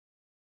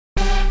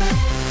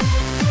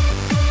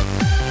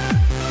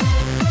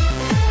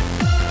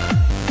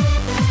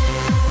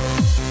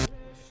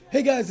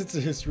Hey guys, it's a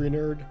History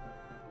Nerd,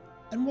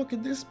 and what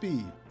could this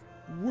be?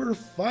 We're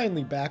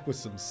finally back with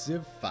some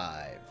Civ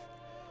 5.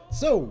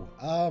 So,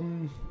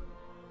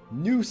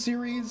 new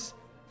series.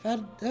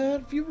 Had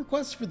a few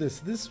requests for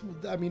this.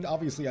 I mean,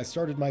 obviously I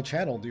started my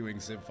channel doing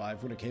Civ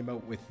 5 when it came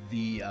out with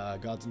the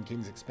Gods and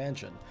Kings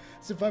expansion.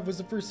 Civ 5 was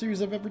the first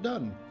series I've ever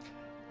done,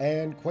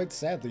 and quite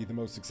sadly, the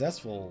most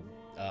successful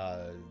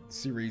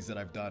series that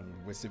I've done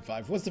with Civ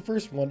 5 was the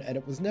first one, and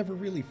it was never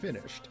really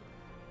finished.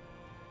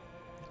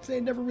 Say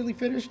never really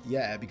finished?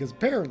 Yeah, because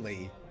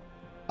apparently,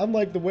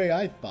 unlike the way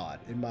I thought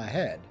in my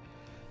head,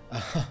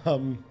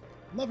 I'm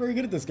not very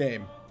good at this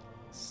game.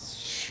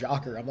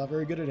 Shocker, I'm not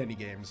very good at any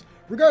games.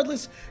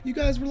 Regardless, you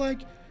guys were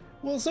like,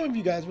 well, some of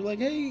you guys were like,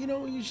 hey, you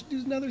know, you should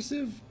do another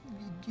Civ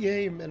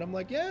game. And I'm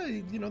like, yeah,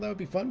 you know, that would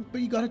be fun,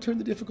 but you gotta turn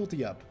the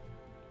difficulty up.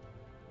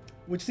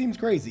 Which seems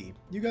crazy.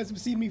 You guys have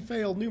seen me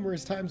fail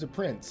numerous times at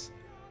Prince.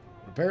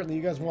 Apparently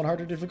you guys want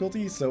harder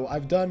difficulty, so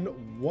I've done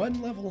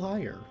one level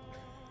higher.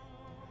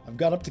 I've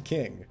got up to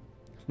King.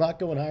 I'm not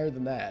going higher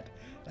than that.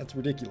 That's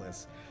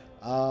ridiculous.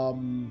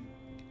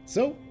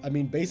 So, I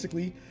mean,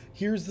 basically,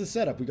 here's the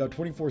setup. We got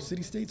 24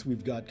 city-states.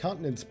 We've got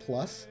continents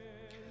plus,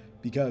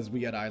 because we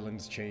got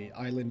island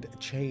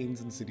chains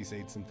and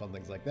city-states and fun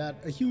things like that.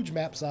 A huge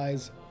map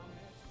size.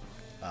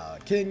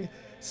 King.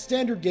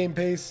 Standard game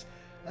pace.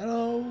 I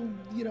know,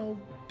 you know,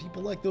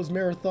 people like those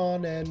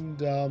marathon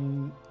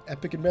and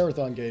epic and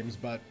marathon games,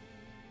 but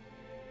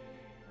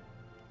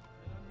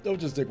they'll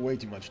just take way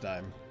too much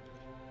time.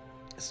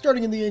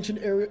 Starting in the ancient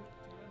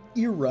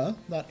era,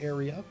 not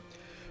area,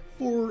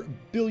 4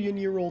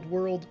 billion-year-old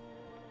world,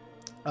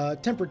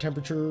 temperate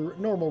temperature,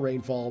 normal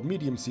rainfall,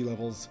 medium sea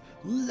levels,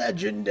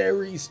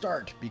 legendary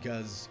start,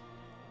 because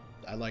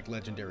I like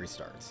legendary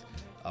starts.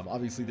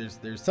 Obviously,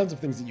 there's tons of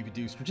things that you could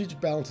do.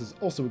 Strategic balance is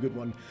also a good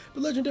one,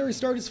 but legendary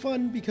start is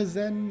fun because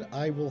then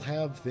I will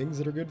have things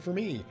that are good for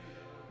me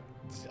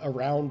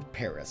around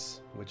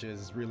Paris, which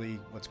is really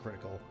what's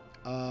critical.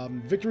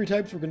 Victory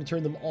types, we're going to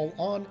turn them all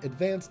on.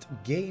 Advanced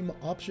game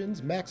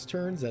options, max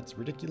turns, that's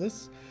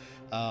ridiculous.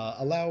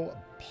 Allow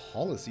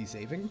policy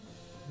saving.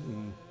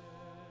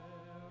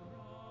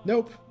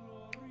 Nope.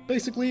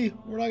 Basically,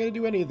 we're not going to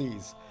do any of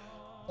these.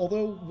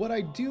 Although, what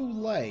I do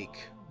like,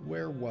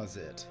 where was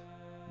it?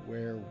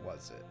 Where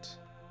was it?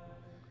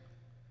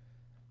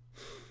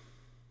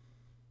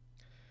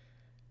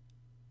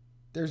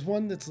 There's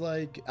one that's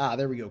like,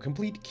 there we go.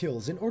 Complete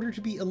kills. In order to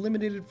be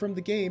eliminated from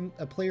the game,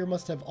 a player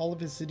must have all of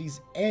his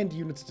cities and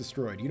units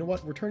destroyed. You know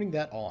what? We're turning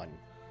that on.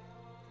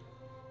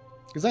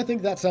 Because I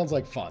think that sounds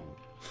like fun.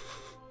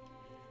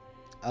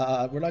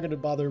 We're not going to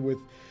bother with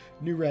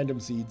new random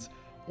seeds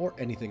or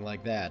anything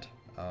like that.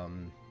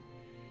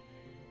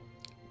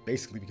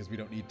 Basically because we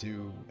don't need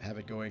to have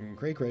it going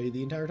cray-cray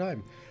the entire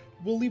time.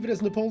 We'll leave it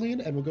as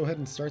Napoleon, and we'll go ahead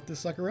and start this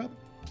sucker up.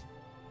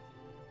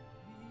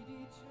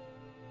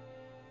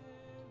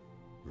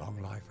 Long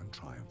life and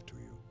triumph to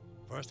you.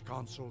 First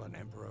Consul and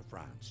Emperor of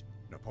France,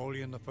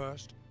 Napoleon I,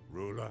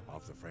 ruler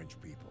of the French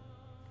people.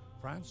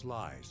 France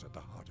lies at the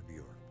heart of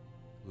Europe.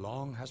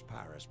 Long has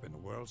Paris been the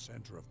world's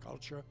center of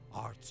culture,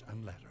 arts,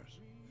 and letters.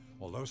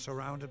 Although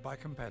surrounded by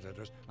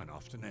competitors and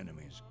often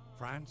enemies,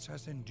 France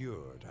has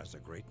endured as a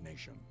great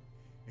nation.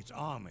 Its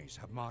armies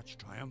have marched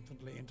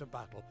triumphantly into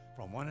battle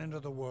from one end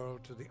of the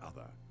world to the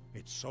other,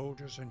 its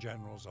soldiers and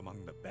generals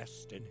among the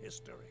best in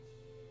history.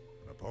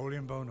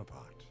 Napoleon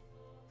Bonaparte.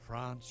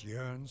 France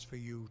yearns for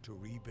you to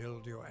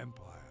rebuild your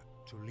empire,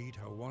 to lead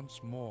her once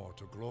more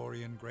to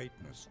glory and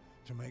greatness,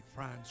 to make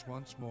France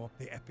once more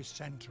the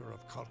epicenter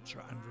of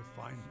culture and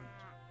refinement.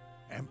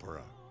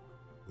 Emperor,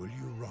 will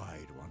you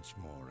ride once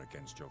more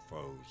against your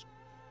foes?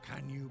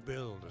 Can you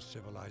build a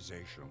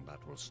civilization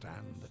that will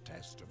stand the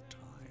test of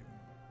time?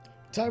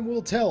 Time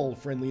will tell,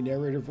 friendly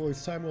narrator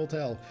voice, time will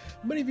tell.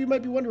 Many of you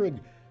might be wondering,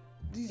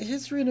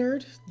 History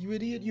Nerd, you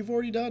idiot, you've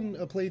already done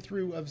a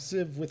playthrough of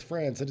Civ with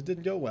France and it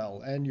didn't go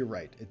well, and you're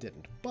right, it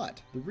didn't.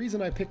 But the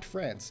reason I picked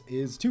France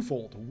is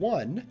twofold.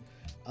 One,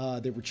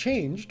 they were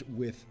changed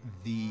with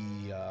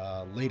the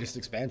latest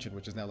expansion,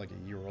 which is now like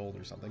a year old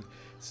or something.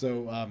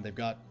 So they've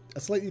got a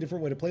slightly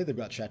different way to play. They've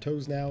got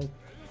chateaus now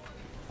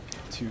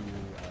to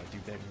do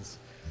things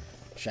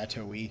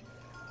chateau-y.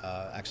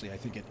 Actually, I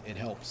think it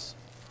helps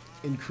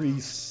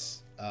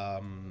increase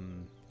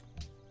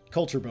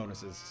culture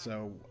bonuses,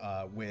 so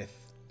with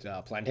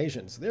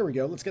plantations. There we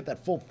go, let's get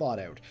that full thought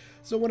out.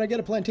 So when I get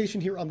a plantation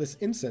here on this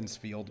incense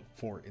field,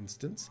 for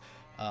instance,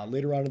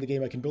 later on in the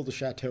game I can build a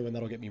chateau and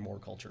that'll get me more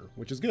culture,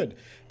 which is good.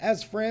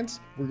 As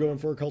France, we're going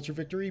for a culture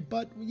victory,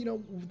 but, you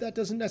know, that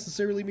doesn't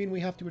necessarily mean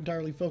we have to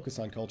entirely focus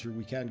on culture.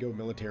 We can go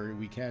military,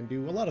 we can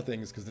do a lot of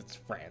things because it's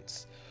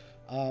France.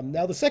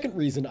 Now, the second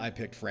reason I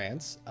picked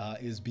France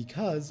is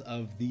because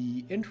of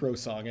the intro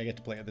song I get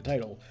to play at the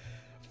title.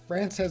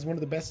 France has one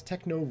of the best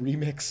techno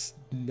remix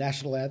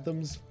national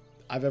anthems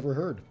I've ever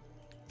heard.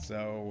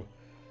 So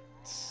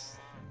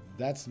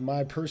that's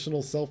my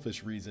personal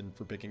selfish reason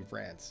for picking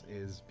France,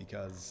 is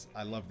because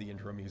I love the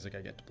intro music I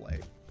get to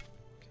play.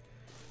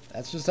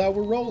 That's just how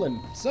we're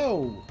rolling.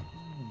 So,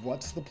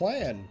 what's the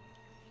plan?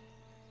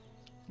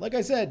 Like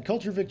I said,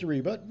 culture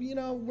victory, but, you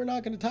know, we're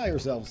not going to tie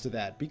ourselves to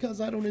that, because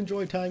I don't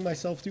enjoy tying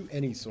myself to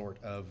any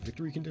sort of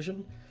victory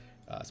condition,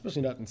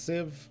 especially not in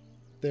Civ.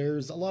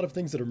 There's a lot of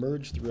things that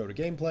emerge throughout a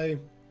gameplay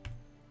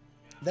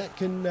that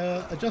can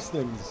adjust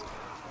things,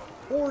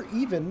 or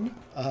even,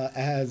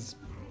 as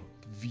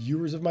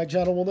viewers of my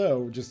channel will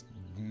know, just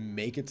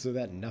make it so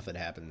that nothing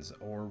happens,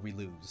 or we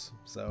lose.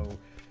 So,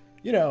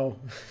 you know,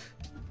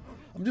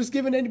 I'm just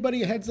giving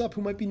anybody a heads up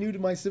who might be new to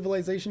my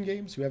Civilization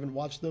games, who haven't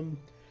watched them.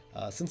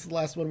 Since the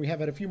last one, we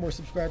have had a few more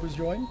subscribers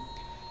join,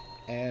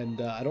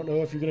 and I don't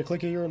know if you're going to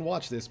click here and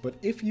watch this, but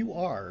if you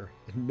are,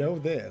 know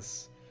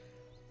this,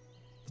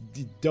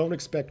 don't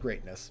expect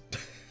greatness.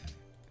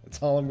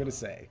 That's all I'm going to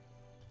say.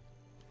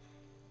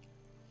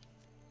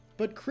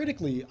 But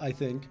critically, I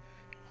think,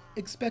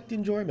 expect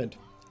enjoyment,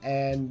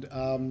 and,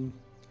 you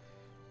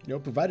know,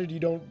 provided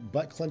you don't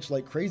butt clench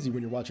like crazy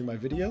when you're watching my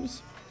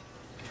videos.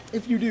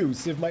 If you do,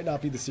 Civ might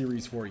not be the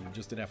series for you,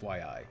 just an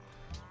FYI.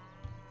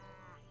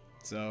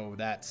 So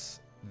that's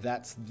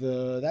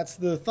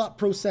the thought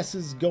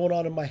processes going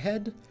on in my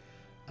head.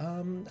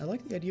 I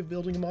like the idea of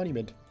building a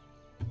monument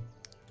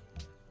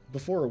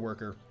before a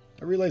worker.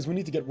 I realize we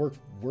need to get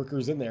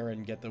workers in there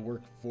and get the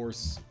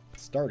workforce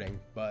starting,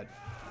 but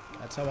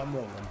that's how I'm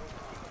rolling.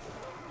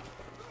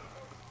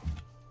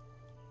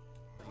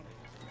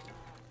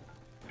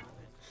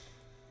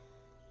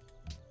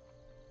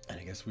 And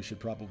I guess we should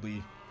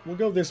probably, we'll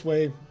go this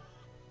way,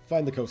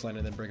 find the coastline,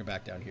 and then bring it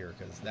back down here,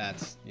 because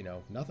that's, you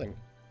know, nothing.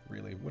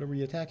 Really. What are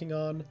we attacking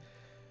on?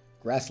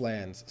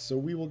 Grasslands. So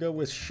we will go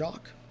with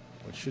Shock,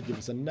 which should give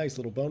us a nice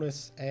little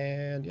bonus.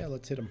 And yeah,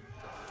 let's hit him.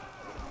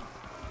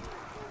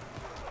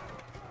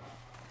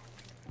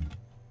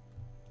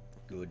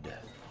 Good.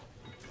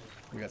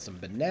 We got some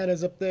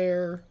bananas up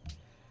there.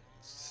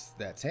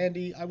 That's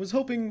handy. I was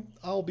hoping,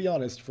 I'll be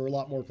honest, for a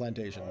lot more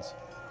plantations.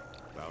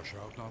 Thou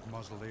shalt not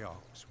muzzle the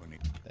ox when he...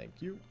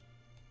 Thank you.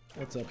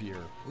 What's up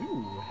here?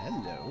 Ooh,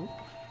 hello.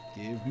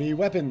 Give me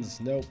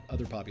weapons. Nope,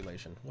 other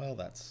population. Well,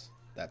 that's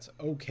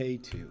okay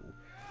too.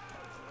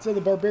 So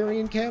the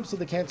barbarian camp, so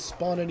they can't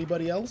spawn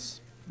anybody else?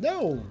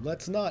 No,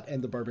 let's not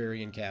end the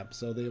barbarian camp,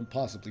 so they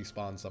impossibly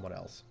spawn someone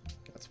else.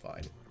 That's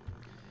fine.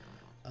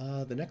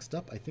 The next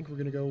up, I think we're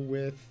gonna go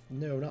with,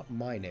 no, not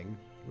mining.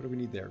 What do we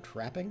need there?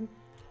 Trapping?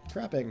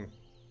 Trapping.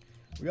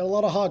 We got a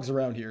lot of hogs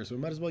around here, so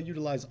we might as well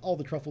utilize all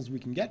the truffles we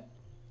can get.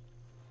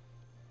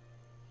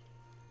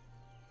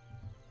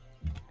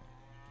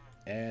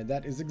 And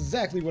that is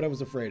exactly what I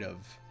was afraid of.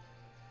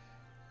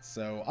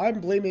 So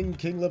I'm blaming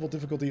king level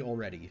difficulty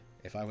already.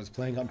 If I was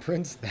playing on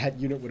Prince, that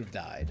unit would have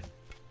died.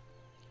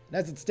 And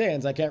as it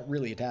stands, I can't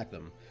really attack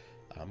them.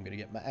 I'm going to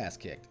get my ass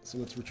kicked. So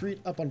let's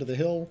retreat up onto the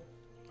hill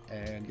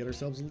and get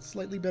ourselves a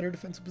slightly better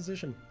defensive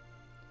position.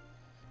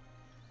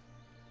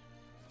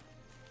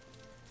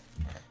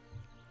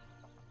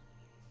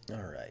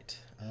 Alright.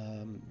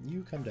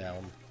 You come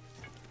down.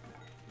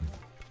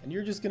 And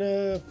you're just going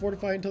to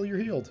fortify until you're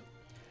healed.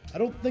 I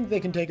don't think they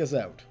can take us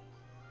out.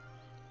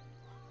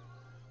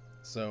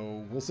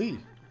 So, we'll see.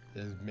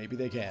 Maybe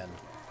they can.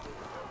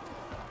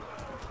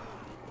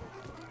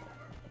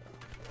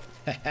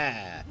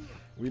 Haha!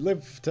 We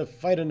live to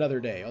fight another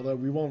day, although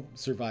we won't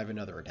survive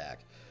another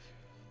attack.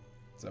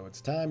 So it's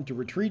time to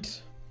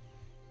retreat.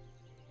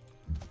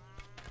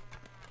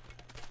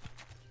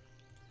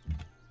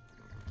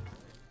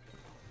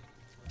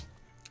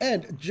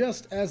 And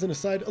just as an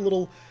aside, a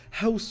little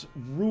house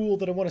rule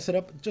that I want to set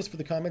up just for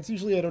the comments.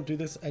 Usually I don't do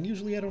this, and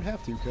usually I don't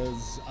have to,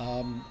 because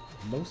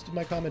most of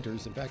my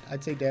commenters, in fact,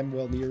 I'd say damn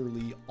well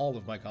nearly all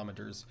of my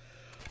commenters,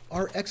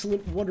 are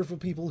excellent, wonderful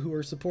people who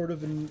are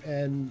supportive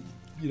and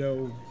you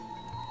know,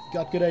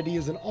 got good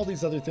ideas and all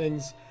these other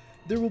things.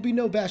 There will be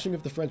no bashing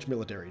of the French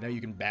military. Now,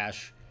 you can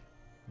bash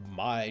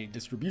my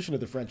distribution of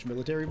the French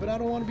military, but I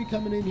don't want to be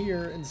coming in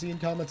here and seeing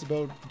comments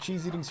about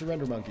cheese-eating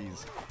surrender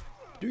monkeys.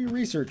 Do your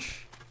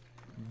research.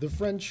 The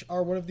French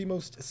are one of the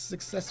most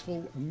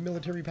successful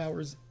military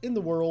powers in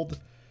the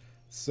world.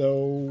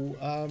 So,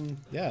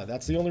 yeah,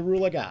 that's the only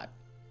rule I got.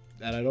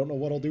 And I don't know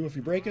what I'll do if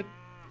you break it.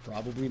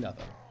 Probably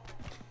nothing.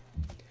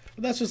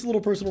 But that's just a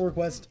little personal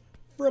request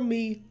from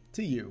me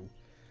to you.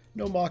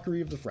 No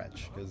mockery of the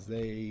French, because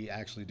they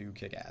actually do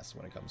kick ass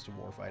when it comes to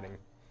war fighting.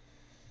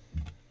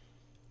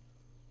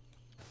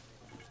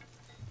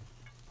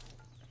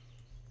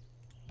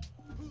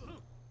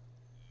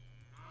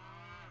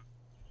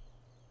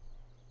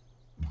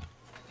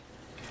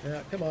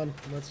 Yeah, come on.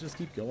 Let's just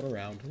keep going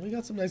around. We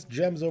got some nice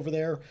gems over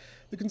there.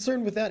 The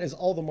concern with that is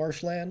all the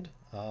marshland.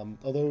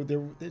 Although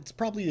it's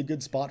probably a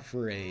good spot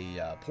for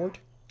a port,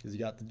 because you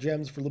got the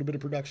gems for a little bit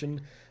of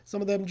production. Some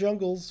of them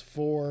jungles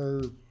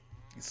for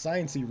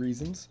sciencey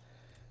reasons.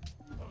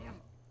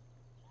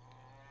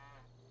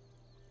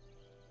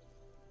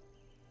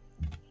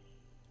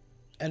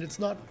 And it's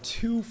not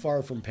too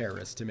far from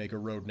Paris to make a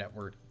road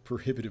network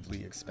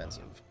prohibitively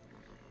expensive.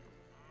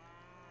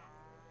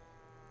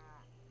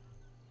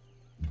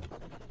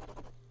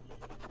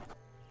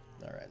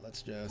 Alright,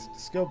 let's just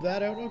scope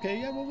that out.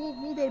 Okay, yeah,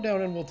 we'll go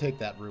down and we'll take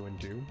that ruin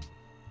too.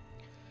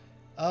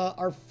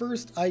 Our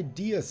first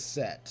idea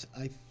set.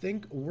 I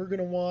think we're going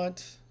to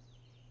want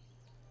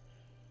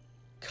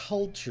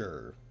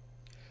culture.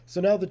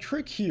 So now the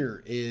trick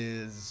here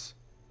is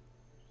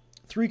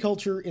 3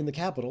 culture in the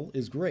capital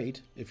is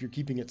great if you're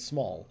keeping it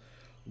small.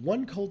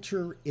 1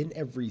 culture in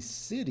every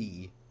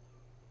city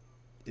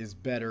is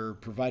better,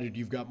 provided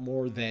you've got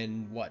more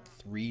than, what,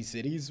 3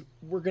 cities?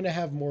 We're going to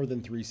have more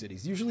than 3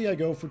 cities. Usually I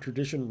go for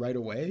tradition right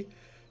away,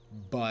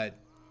 but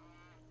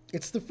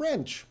it's the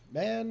French,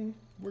 man.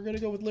 We're going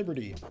to go with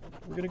liberty.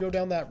 We're going to go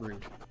down that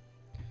route.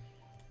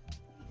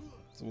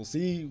 So we'll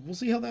see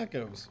how that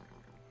goes.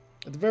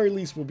 At the very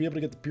least, we'll be able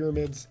to get the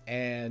pyramids,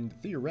 and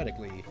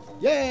theoretically,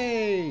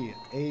 yay!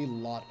 A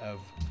lot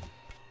of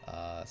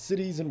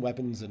cities and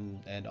weapons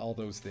and all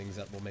those things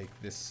that will make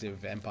this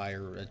Civ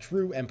Empire a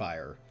true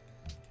empire.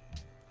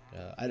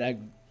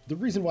 The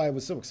reason why I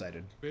was so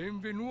excited.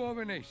 Benvenuto a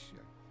Venezia.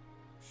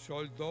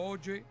 Sol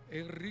doge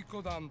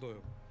Enrico Dando.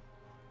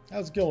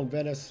 How's it going,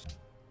 Venice?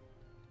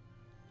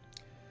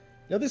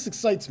 Now this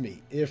excites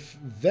me. If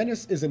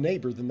Venice is a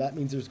neighbor, then that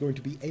means there's going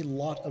to be a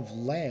lot of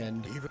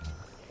land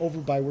over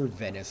by where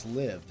Venice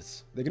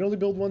lives. They can only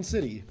build 1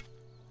 city,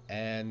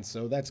 and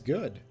so that's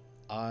good.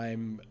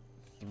 I'm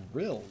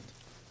thrilled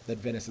that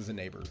Venice is a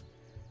neighbor,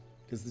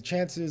 because the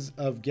chances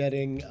of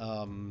getting,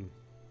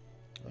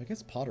 I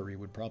guess pottery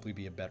would probably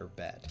be a better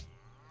bet.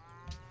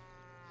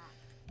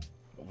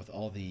 But with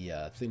all the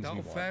things we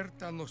want.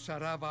 L'offerta non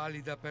sarà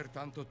valida per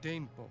tanto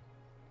tempo.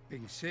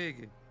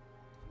 Penseghe.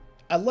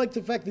 I like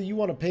the fact that you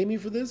want to pay me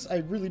for this. I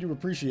really do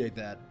appreciate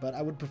that. But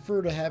I would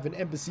prefer to have an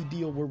embassy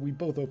deal where we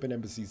both open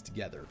embassies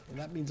together. And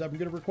that means I'm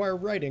going to require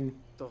writing.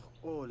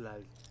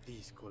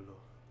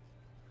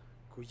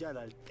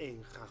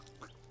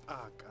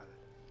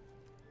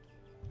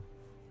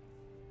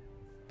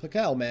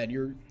 Pakal, man,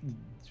 you're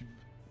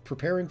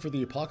preparing for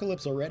the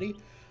apocalypse already?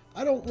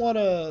 I don't want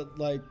to,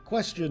 like,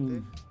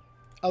 question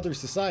other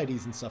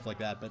societies and stuff like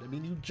that, but I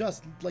mean, you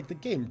just, like, the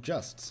game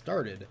just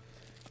started.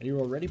 And you're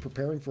already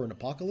preparing for an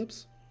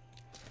apocalypse?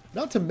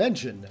 Not to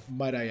mention,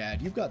 might I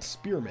add, you've got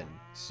spearmen,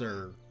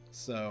 sir.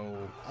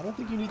 So I don't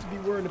think you need to be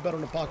worried about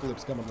an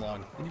apocalypse coming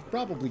along. And you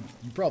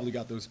probably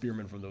got those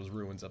spearmen from those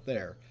ruins up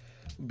there.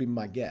 Would be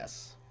my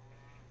guess.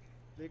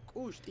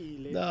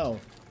 No.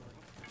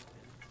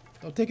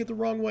 Don't take it the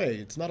wrong way.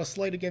 It's not a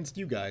slight against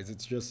you guys.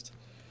 It's just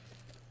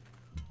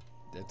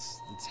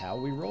it's how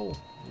we roll.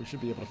 We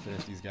should be able to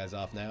finish these guys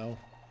off now.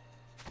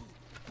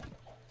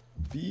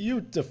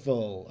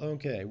 Beautiful.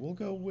 Okay, we'll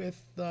go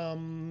with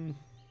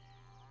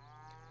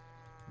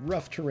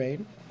rough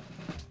terrain.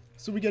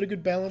 So we get a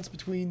good balance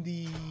between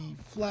the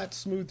flat,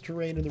 smooth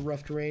terrain and the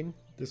rough terrain.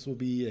 This will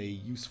be a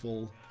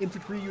useful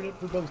infantry unit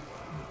for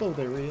both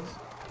areas.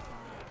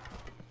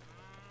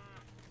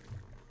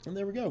 And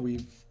there we go.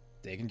 We've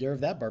taken care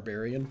of that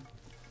barbarian.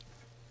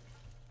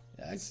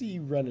 I see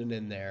you running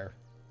in there,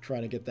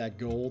 trying to get that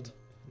gold.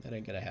 That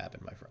ain't gonna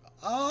happen, my friend.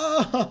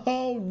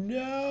 Oh,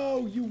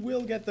 no! You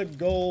will get the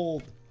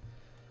gold!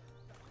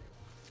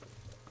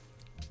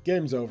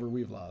 Game's over.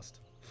 We've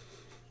lost.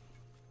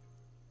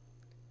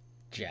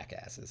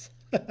 Jackasses.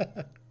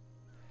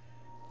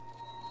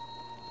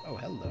 Oh,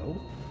 hello.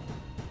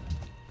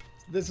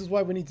 This is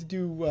why we need to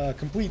do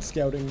complete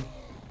scouting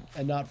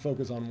and not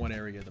focus on one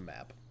area of the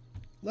map.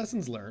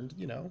 Lessons learned,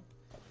 you know.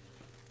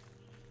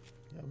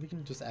 Yeah, we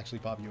can just actually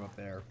pop you up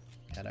there.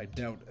 And I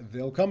doubt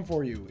they'll come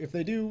for you. If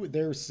they do,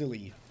 they're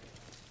silly.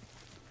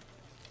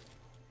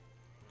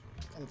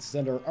 Let's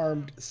send our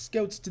armed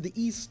scouts to the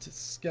east,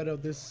 scout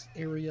out this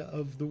area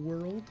of the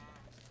world.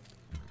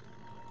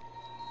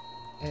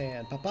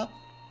 And pop up.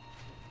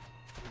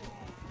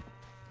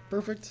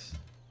 Perfect.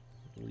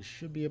 We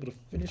should be able to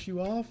finish you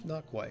off.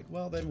 Not quite.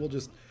 Well, then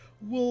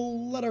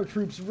we'll let our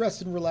troops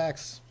rest and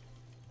relax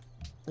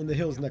in the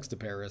hills next to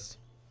Paris.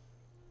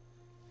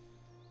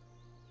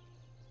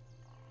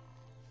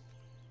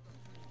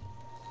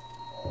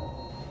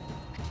 Oh,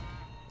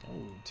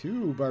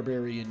 2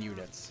 barbarian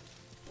units.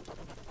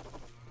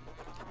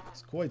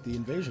 It's quite the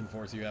invasion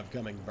force you have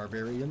coming,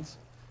 barbarians.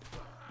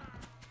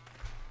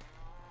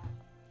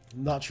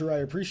 Not sure I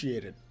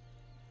appreciate it.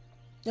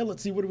 Now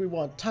let's see, what do we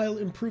want? Tile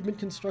improvement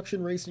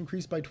construction rates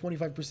increased by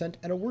 25%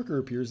 and a worker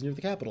appears near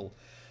the capital.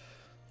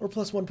 Or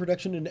 +1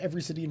 production in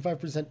every city and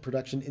 5%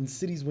 production in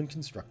cities when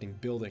constructing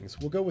buildings.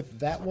 We'll go with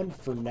that one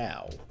for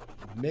now.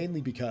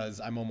 Mainly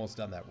because I'm almost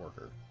done that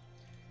worker.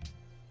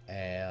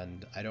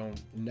 And I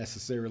don't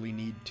necessarily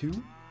need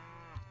 2.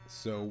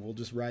 So we'll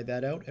just ride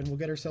that out and we'll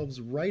get ourselves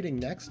writing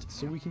next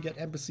so we can get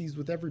embassies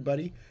with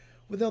everybody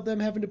without them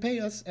having to pay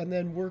us and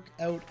then work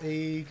out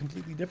a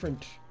completely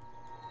different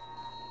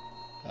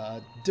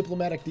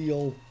diplomatic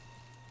deal,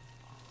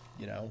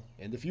 you know,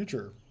 in the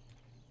future.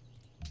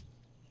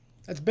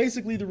 That's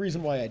basically the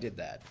reason why I did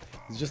that.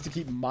 Is just to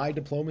keep my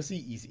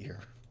diplomacy easier.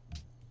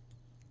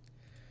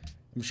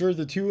 I'm sure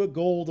the 2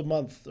 gold a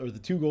month, or the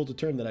 2 gold a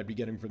turn that I'd be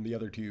getting from the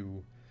other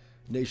 2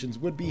 nations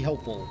would be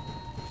helpful.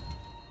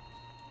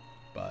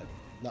 But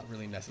not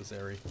really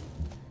necessary.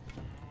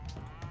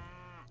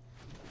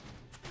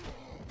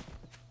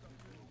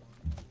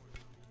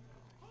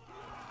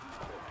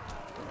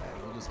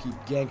 Just keep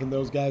ganking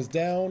those guys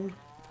down.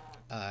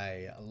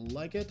 I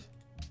like it.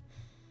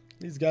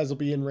 These guys will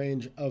be in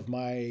range of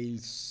my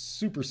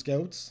super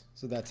scouts,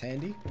 so that's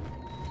handy.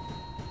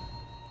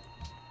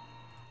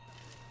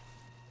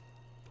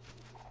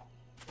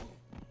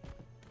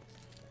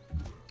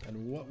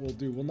 And what we'll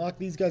do, we'll knock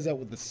these guys out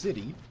with the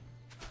city.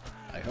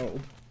 I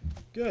hope.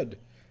 Good.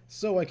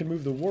 So I can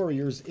move the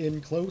warriors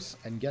in close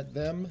and get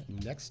them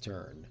next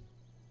turn.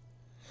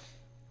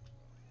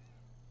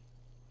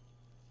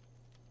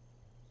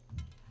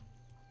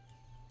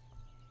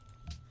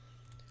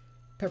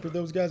 Pepper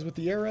those guys with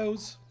the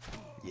arrows.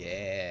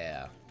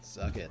 Yeah.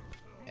 Suck it.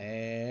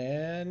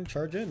 And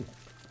charge in.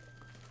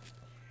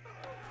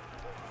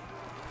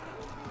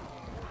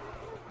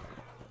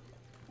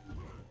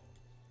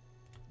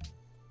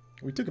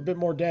 We took a bit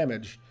more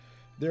damage.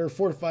 They're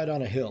fortified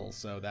on a hill,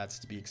 so that's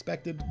to be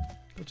expected,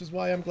 which is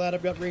why I'm glad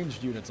I've got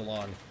ranged units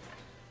along.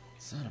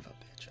 Son of a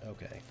bitch.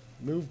 Okay.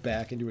 Move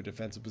back into a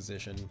defensive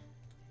position.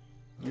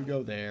 You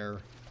go there.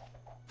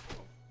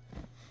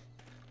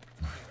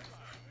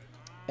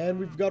 And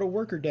we've got a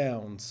worker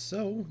down.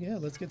 So, yeah,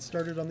 let's get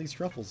started on these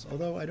truffles.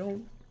 Although I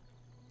don't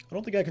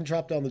think I can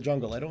chop down the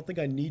jungle. I don't think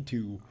I need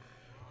to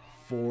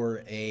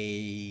for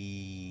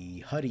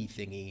a huddy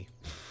thingy.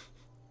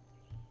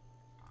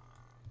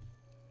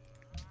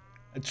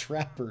 A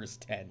trapper's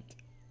tent.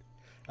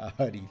 A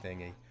huddy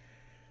thingy.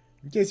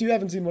 In case you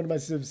haven't seen one of my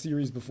Civ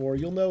series before,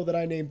 you'll know that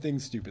I name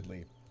things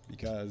stupidly.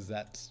 Because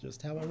that's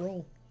just how I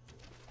roll.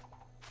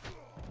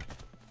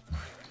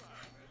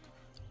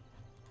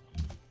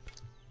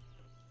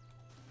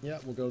 Yeah,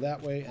 we'll go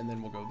that way, and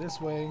then we'll go this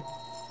way.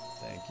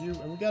 Thank you.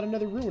 And we got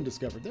another ruin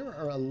discovered. There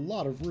are a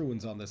lot of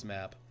ruins on this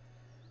map.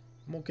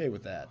 I'm okay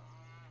with that.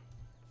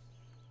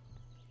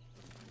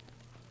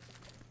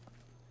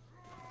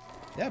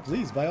 Yeah,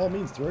 please, by all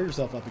means, throw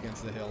yourself up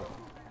against the hill.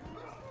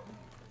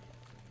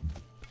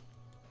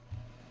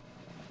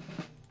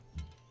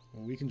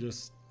 Well, we can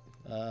just...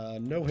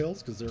 no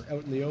hills, because they're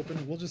out in the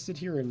open. We'll just sit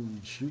here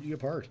and shoot you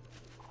apart.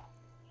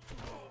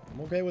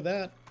 I'm okay with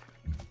that.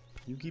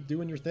 You keep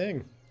doing your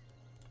thing.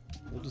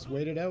 We'll just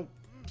wait it out.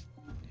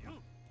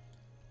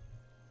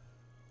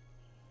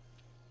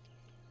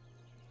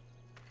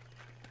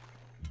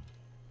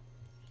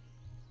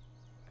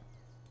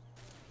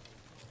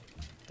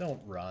 Don't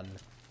run.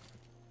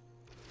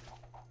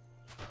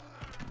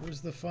 Where's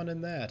the fun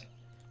in that?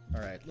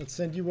 Alright, let's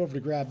send you over to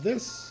grab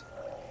this.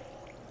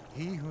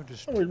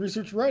 Oh, we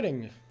researched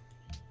writing.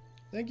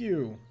 Thank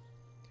you.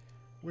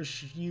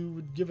 Wish you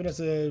would given us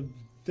a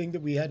thing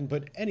that we hadn't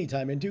put any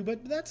time into,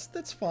 but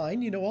that's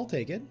fine. You know, I'll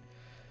take it.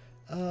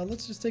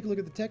 Let's just take a look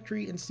at the tech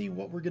tree and see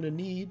what we're going to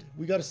need.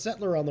 We got a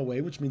settler on the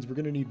way, which means we're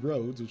going to need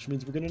roads, which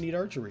means we're going to need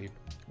archery.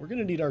 We're going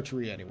to need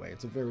archery anyway.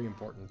 It's a very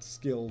important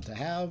skill to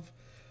have.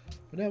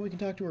 But now we can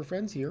talk to our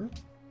friends here.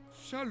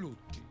 Saluti.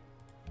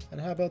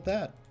 And how about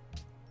that?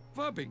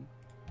 Va bene.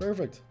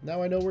 Perfect.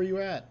 Now I know where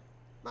you're at.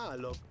 How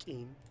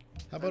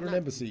about an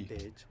embassy?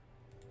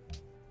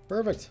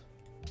 Perfect.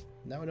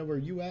 Now I know where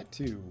you at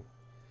too.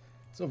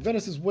 So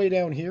Venice is way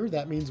down here.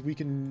 That means we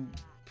can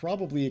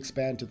probably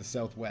expand to the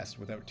southwest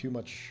without too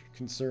much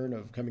concern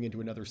of coming into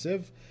another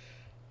civ.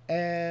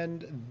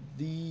 And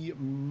the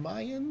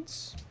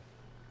Mayans?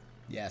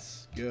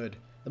 Yes, good.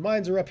 The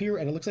Mayans are up here,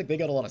 and it looks like they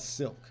got a lot of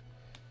silk.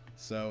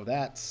 So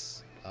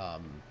that's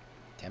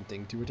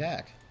tempting to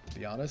attack, to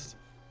be honest.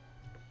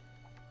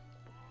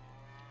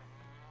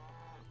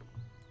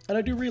 And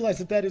I do realize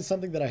that that is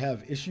something that I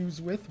have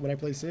issues with when I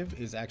play Civ,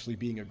 is actually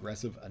being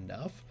aggressive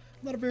enough.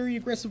 I'm not a very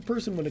aggressive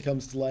person when it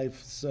comes to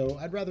life, so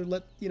I'd rather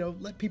let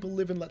people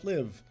live and let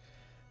live.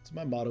 It's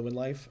my motto in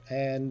life,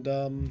 and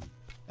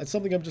that's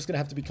something I'm just going to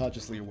have to be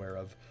consciously aware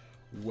of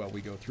while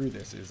we go through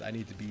this, is I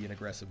need to be an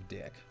aggressive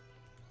dick.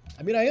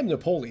 I mean, I am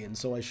Napoleon,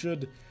 so I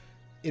should,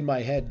 in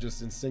my head,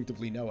 just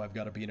instinctively know I've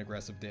got to be an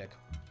aggressive dick.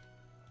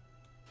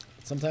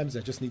 But sometimes I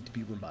just need to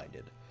be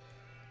reminded.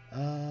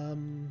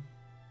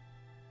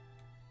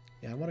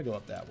 Yeah, I want to go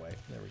up that way.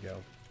 There we go.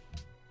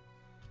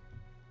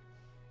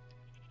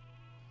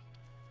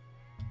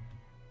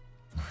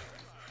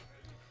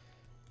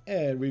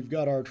 And we've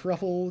got our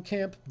truffle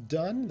camp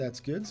done. That's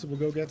good, so we'll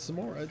go get some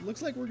more. It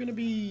looks like we're going to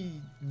be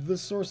the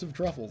source of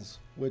truffles,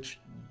 which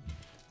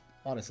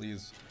honestly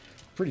is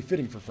pretty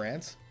fitting for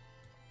France.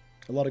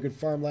 A lot of good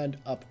farmland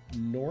up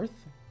north.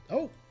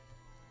 Oh!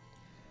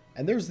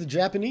 And there's the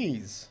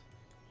Japanese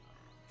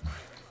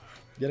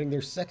getting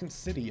their second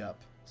city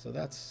up. So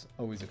that's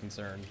always a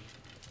concern.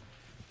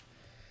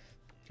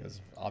 Because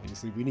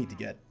obviously we need to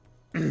get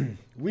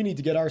we need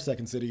to get our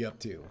second city up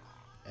too.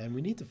 And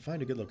we need to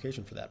find a good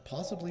location for that.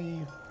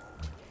 Possibly,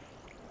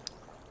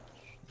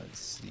 let's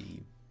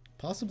see,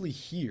 possibly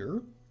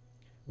here.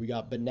 We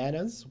got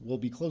bananas. We'll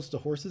be close to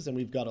horses, and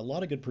we've got a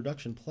lot of good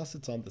production, plus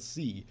it's on the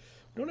sea.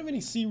 We don't have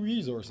any sea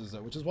resources,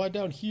 though, which is why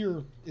down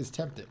here is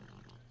tempting.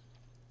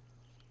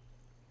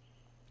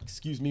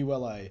 Excuse me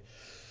while I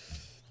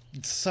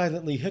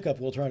silently hiccup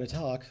while trying to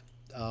talk.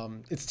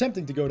 It's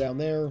tempting to go down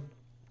there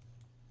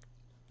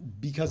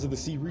because of the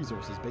sea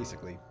resources,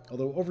 basically.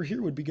 Although over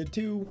here would be good,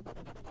 too.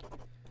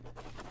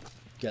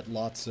 get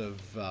lots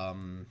of,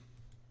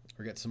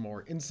 or get some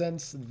more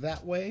incense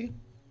that way.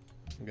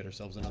 We'll get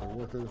ourselves another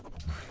worker.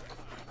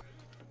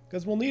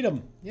 Because we'll need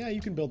them. Yeah,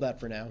 you can build that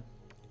for now.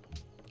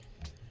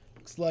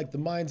 Looks like the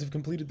mines have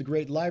completed the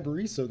Great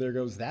Library, so there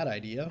goes that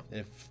idea,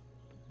 if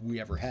we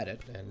ever had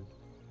it. And,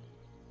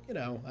 you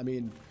know, I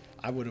mean,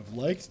 I would have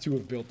liked to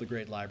have built the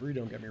Great Library,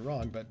 don't get me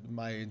wrong, but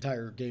my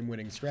entire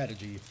game-winning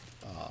strategy...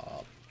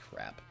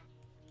 crap.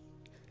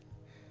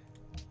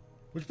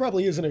 Which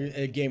probably isn't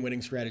a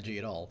game-winning strategy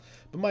at all,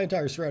 but my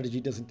entire strategy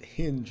doesn't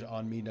hinge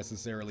on me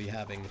necessarily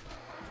having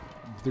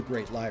the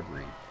Great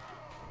Library.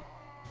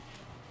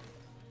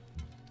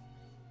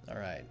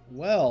 Alright,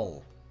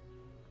 well,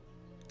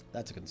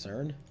 that's a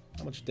concern.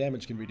 How much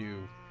damage can we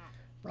do?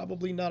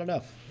 Probably not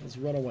enough. Let's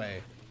run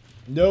away.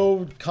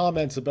 No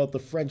comments about the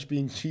French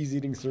being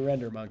cheese-eating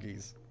surrender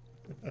monkeys.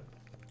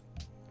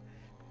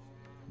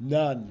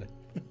 None.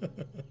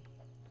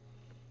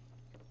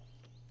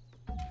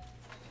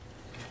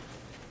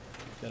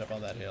 Get up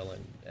on that hill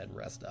and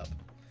rest up.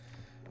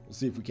 We'll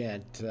see if we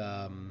can't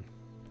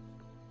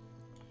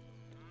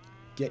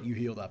get you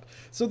healed up.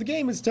 So the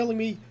game is telling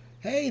me,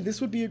 hey, this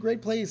would be a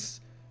great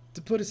place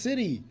to put a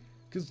city,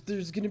 because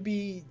there's going to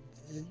be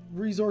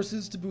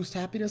resources to boost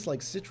happiness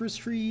like citrus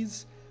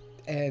trees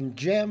and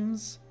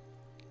gems,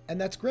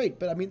 and that's great.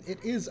 But I mean,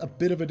 it is a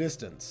bit of a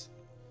distance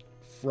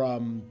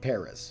from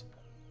Paris.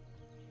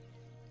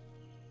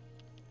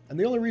 And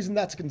the only reason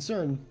that's a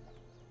concern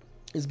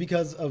is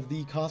because of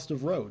the cost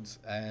of roads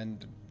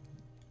and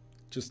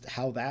just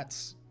how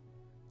that's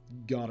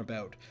gone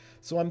about.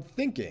 So I'm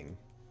thinking,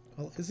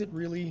 well, is it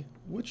really?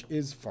 Which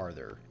is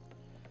farther?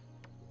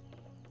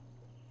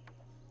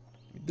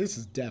 This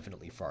is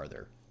definitely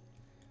farther.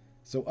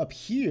 So up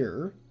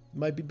here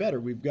might be better.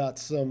 We've got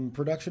some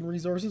production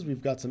resources.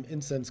 We've got some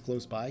incense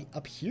close by.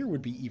 Up here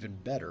would be even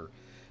better.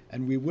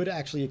 And we would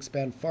actually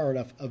expand far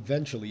enough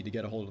eventually to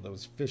get a hold of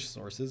those fish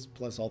sources,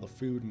 plus all the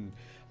food. And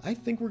I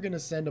think we're going to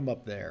send them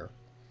up there.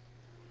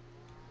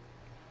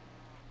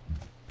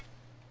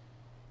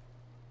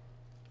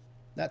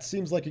 That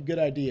seems like a good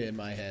idea in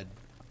my head.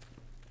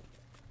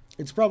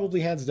 It's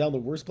probably hands down the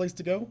worst place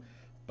to go,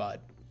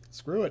 but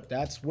screw it.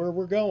 That's where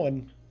we're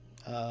going.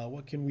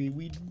 What can we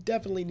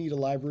definitely need a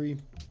library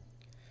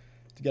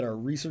to get our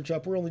research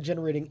up. We're only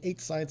generating 8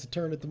 science a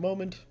turn at the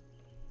moment.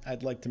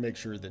 I'd like to make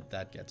sure that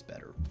that gets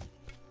better.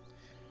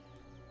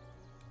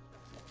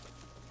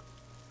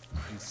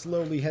 And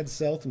slowly head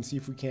south and see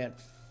if we can't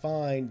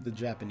find the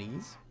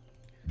Japanese.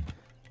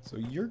 So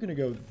you're going to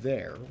go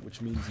there,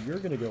 which means you're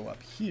going to go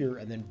up here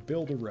and then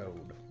build a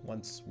road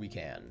once we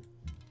can.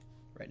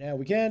 Right now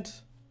we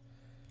can't.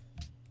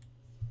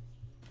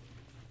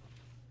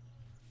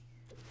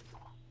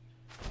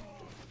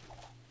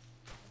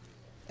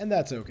 And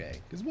that's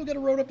okay, because we'll get a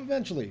road up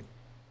eventually.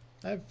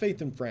 I have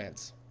faith in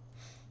France.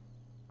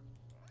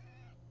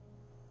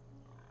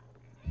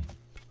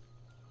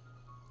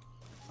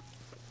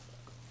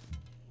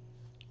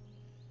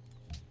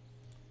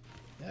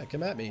 Yeah,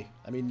 come at me.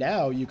 I mean,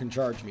 now you can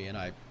charge me and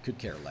I could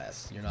care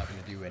less. You're not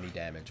going to do any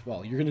damage.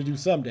 Well, you're going to do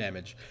some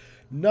damage.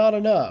 Not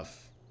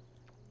enough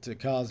to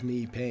cause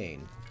me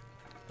pain.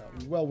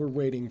 While we're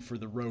waiting for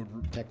the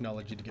road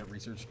technology to get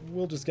researched,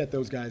 we'll just get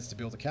those guys to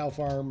build a cow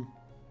farm.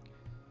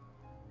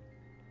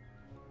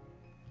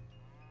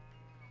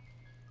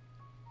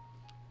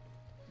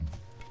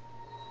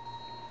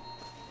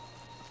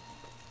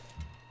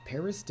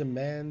 Paris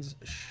demands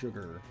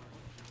sugar.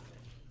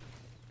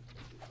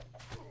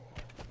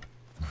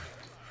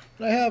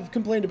 I have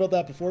complained about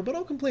that before, but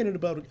I'll complain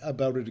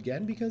about it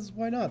again, because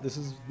why not? This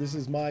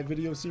is my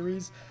video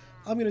series.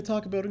 I'm going to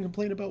talk about and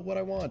complain about what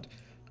I want.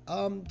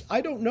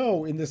 I don't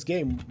know in this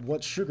game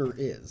what sugar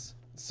is,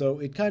 so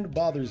it kind of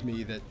bothers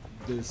me that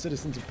the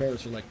citizens of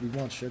Paris are like, we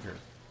want sugar.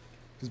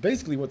 Because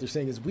basically what they're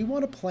saying is, we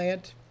want a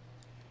plant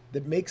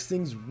that makes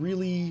things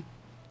really,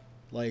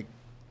 like,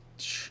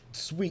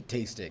 sweet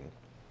tasting.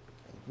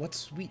 What's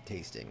sweet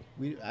tasting?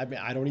 I mean,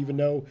 I don't even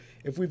know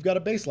if we've got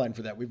a baseline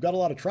for that. We've got a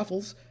lot of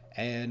truffles,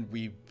 and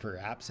we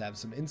perhaps have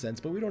some incense,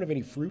 but we don't have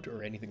any fruit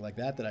or anything like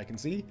that that I can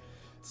see.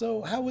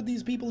 So how would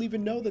these people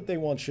even know that they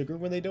want sugar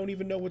when they don't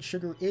even know what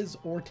sugar is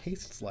or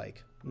tastes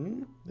like?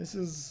 This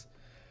is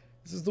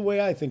the way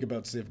I think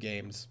about Civ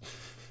games.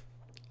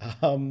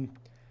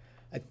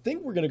 I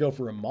think we're going to go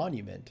for a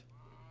monument.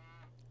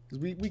 Because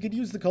we could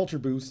use the culture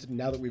boost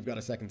now that we've got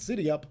a second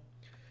city up.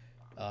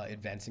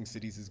 Advancing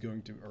cities is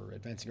going to, or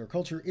advancing our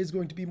culture is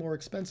going to be more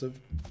expensive.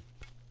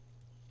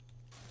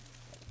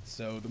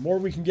 So the more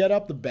we can get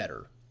up, the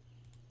better.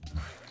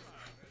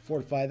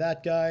 Fortify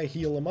that guy,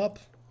 heal him up.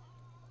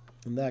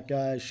 And that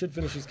guy should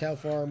finish his cow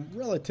farm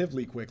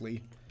relatively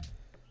quickly.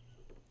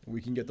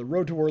 We can get the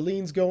road to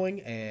Orleans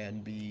going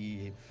and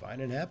be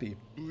fine and happy.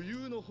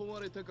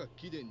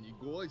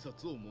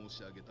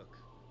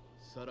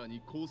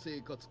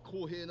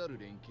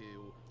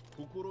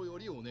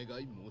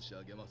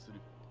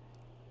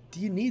 Do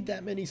you need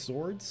that many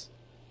swords?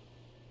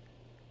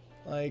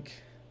 Like,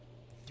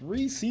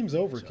 3 seems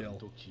overkill.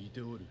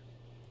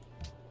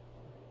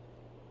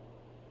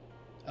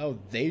 Oh,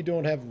 they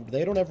don't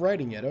have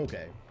writing yet.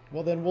 Okay.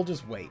 Well, then we'll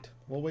just wait.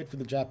 We'll wait for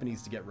the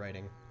Japanese to get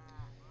writing.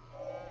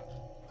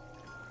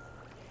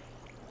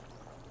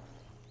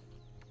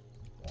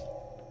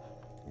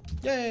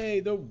 Yay,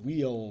 the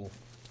wheel.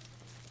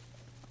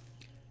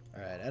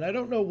 Alright, and I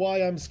don't know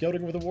why I'm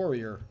scouting with a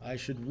warrior. I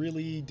should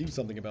really do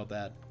something about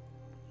that.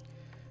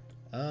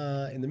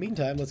 In the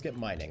meantime, let's get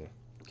mining,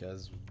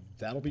 because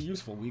that'll be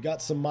useful. We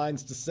got some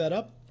mines to set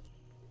up.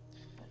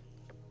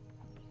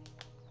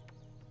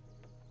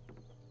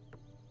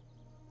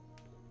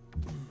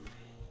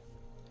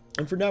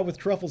 And for now, with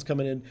truffles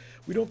coming in,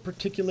 we don't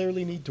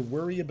particularly need to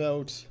worry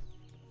about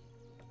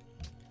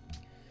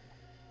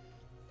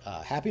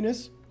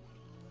happiness.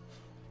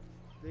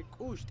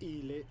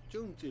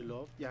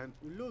 yan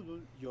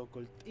ululul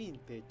yokol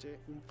inteche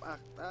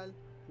paktal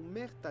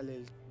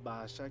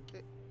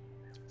bashake.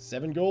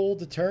 7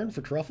 gold a turn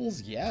for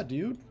truffles? Yeah,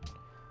 dude.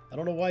 I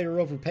don't know why you're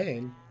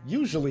overpaying.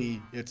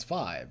 Usually it's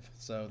 5,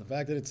 so the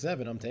fact that it's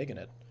 7, I'm taking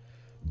it.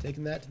 I'm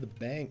taking that to the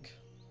bank.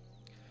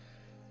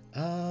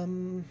 I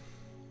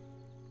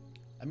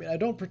mean, I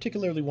don't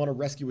particularly want to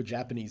rescue a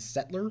Japanese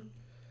settler.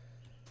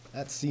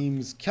 That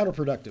seems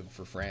counterproductive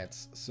for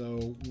France,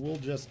 so we'll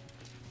just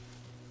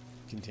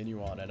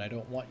continue on. And I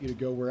don't want you to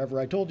go wherever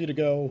I told you to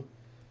go,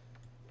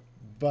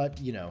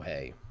 but, you know,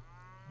 hey,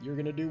 you're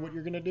gonna do what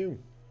you're gonna do.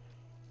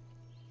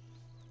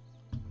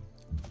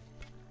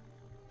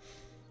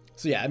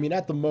 So yeah, I mean,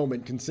 at the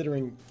moment,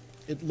 considering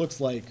it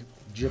looks like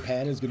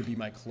Japan is going to be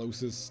my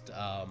closest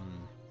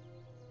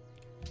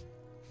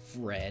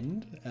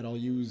friend, and I'll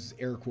use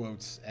air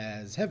quotes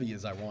as heavy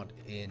as I want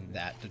in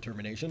that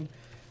determination,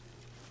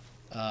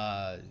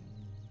 I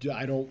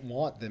don't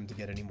want them to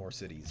get any more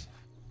cities.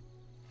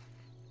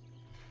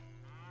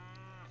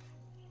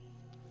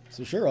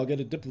 So sure, I'll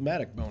get a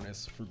diplomatic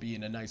bonus for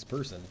being a nice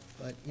person,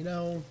 but, you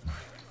know,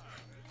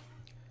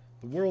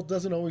 the world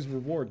doesn't always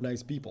reward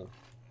nice people.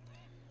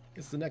 I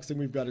guess the next thing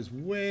we've got is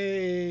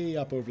way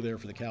up over there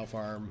for the cow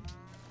farm.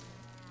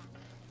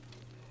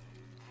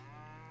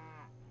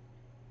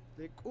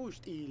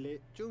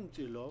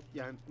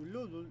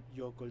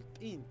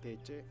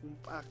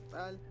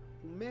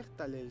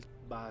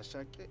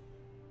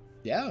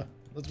 Yeah,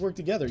 let's work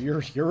together.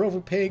 You're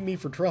overpaying me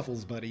for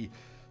truffles, buddy.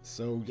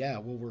 So yeah,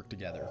 we'll work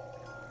together.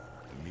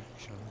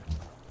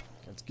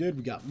 That's good.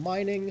 We got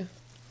mining,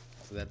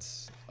 so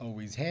that's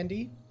always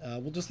handy.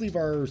 We'll just leave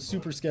our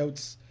super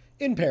scouts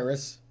in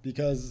Paris,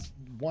 because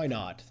why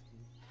not?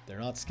 They're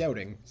not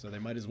scouting, so they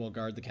might as well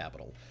guard the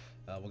capital.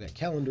 We'll get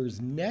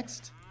calendars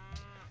next.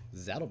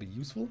 That'll be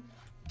useful.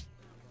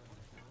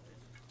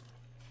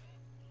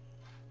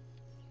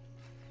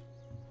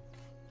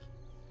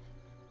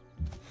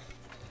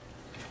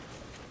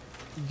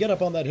 Get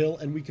up on that hill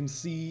and we can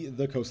see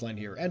the coastline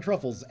here, and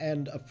truffles,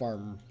 and a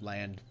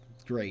farmland,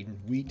 grain,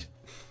 wheat.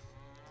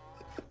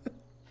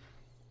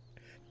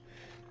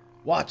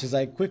 Watch as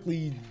I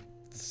quickly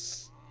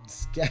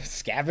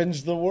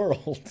scavenge the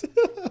world.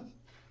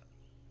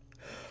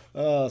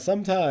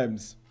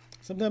 Sometimes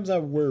I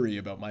worry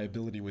about my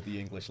ability with the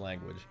English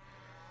language.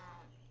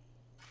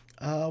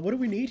 What do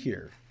we need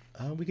here?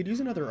 We could use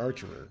another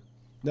archer.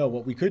 No,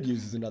 what we could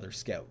use is another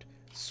scout.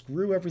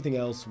 Screw everything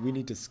else, we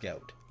need to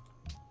scout.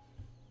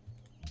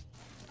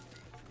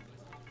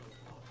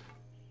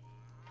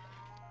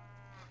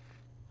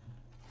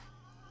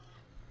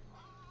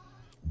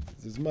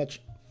 As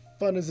much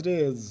fun as it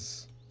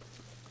is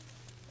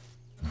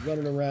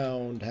running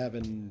around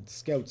having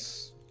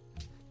scouts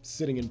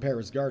sitting in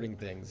Paris guarding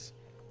things,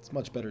 it's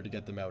much better to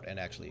get them out and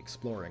actually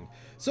exploring.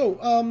 So,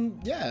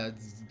 yeah,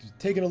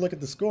 taking a look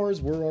at the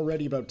scores, we're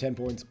already about 10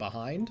 points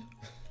behind.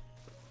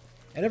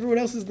 And everyone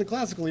else is in the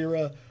classical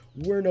era,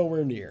 we're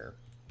nowhere near.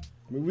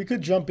 I mean, we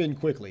could jump in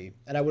quickly,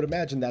 and I would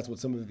imagine that's what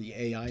some of the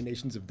AI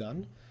nations have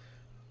done.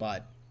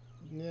 But,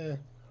 yeah,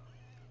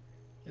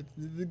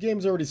 the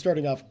game's already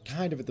starting off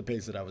kind of at the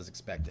pace that I was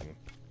expecting,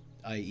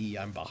 i.e.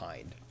 I'm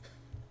behind.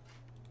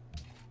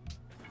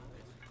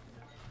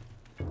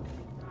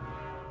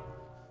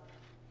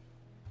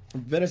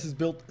 Venice has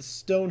built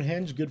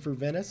Stonehenge, good for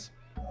Venice.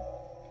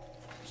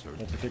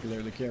 Don't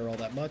particularly care all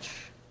that much.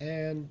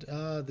 And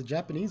the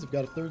Japanese have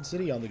got a third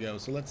city on the go,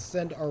 so let's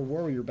send our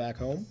warrior back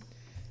home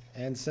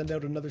and send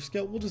out another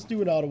scout. We'll just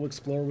do an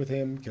auto-explore with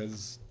him,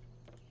 because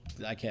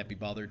I can't be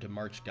bothered to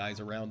march guys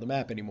around the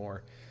map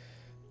anymore.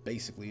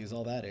 Basically is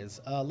all that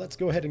is. Let's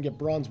go ahead and get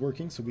bronze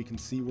working so we can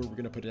see where we're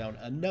going to put down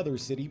another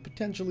city,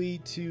 potentially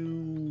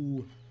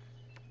to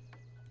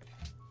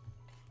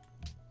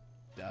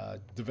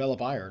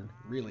develop iron,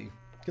 really.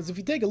 Because if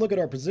you take a look at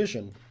our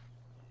position,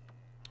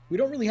 we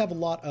don't really have a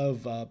lot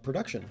of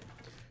production.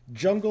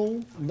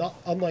 Jungle, not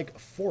unlike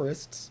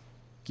forests,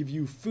 give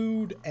you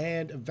food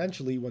and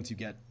eventually, once you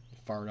get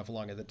far enough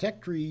along in the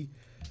tech tree,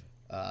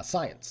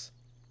 science.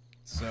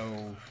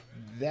 So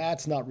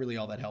that's not really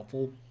all that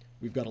helpful.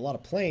 We've got a lot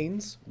of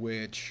plains,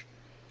 which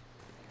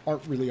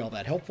aren't really all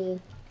that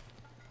helpful.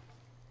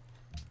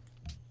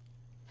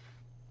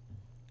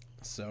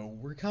 So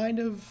we're kind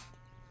of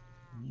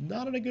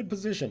not in a good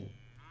position.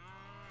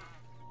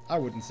 I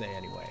wouldn't say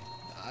anyway.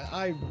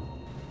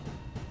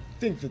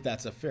 think that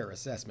that's a fair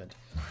assessment.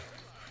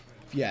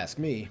 If you ask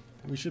me,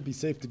 we should be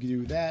safe to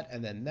do that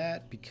and then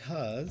that,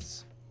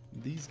 because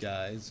these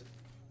guys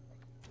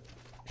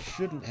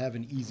shouldn't have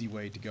an easy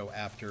way to go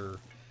after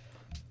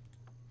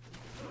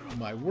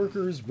my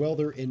workers while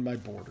they're in my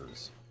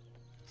borders.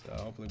 So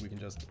hopefully we can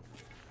just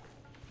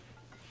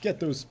get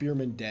those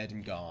spearmen dead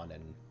and gone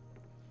and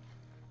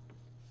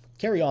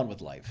carry on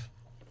with life.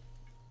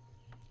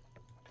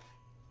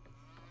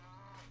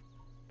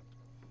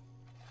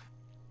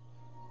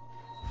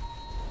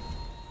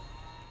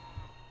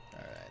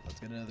 Alright, let's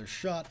get another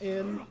shot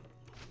in.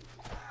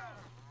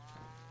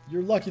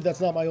 You're lucky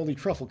that's not my only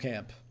truffle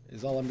camp,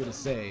 is all I'm gonna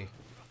say.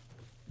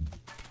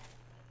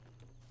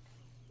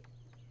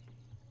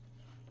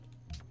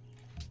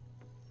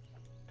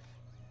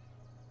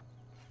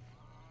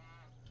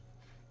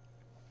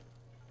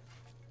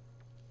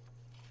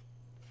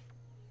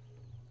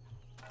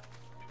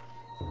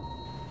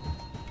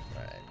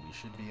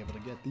 Should be able to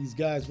get these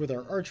guys with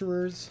our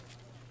archers.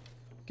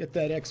 Get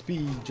that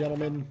XP,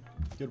 gentlemen.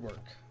 Good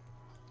work.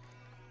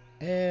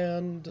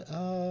 And,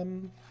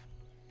 alright,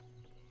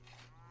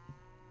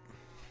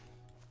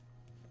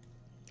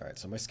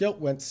 so my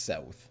scout went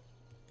south.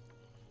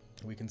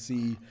 We can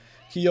see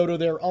Kyoto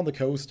there on the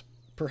coast.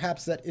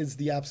 Perhaps that is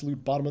the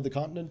absolute bottom of the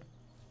continent.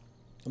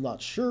 I'm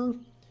not sure.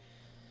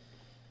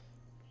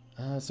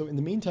 So in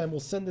the meantime, we'll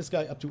send this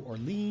guy up to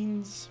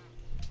Orleans.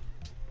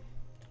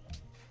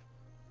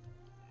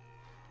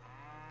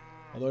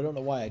 Although I don't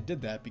know why I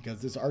did that,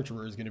 because this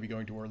archer is going to be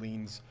going to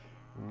Orleans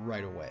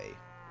right away.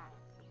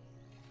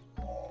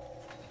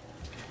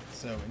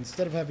 So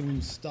instead of having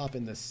you stop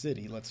in the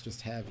city, let's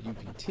just have you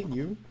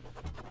continue.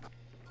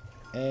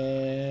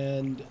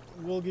 And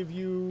we'll give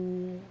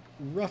you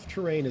rough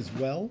terrain as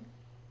well.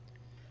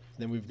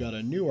 Then we've got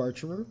a new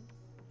archer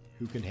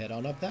who can head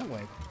on up that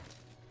way.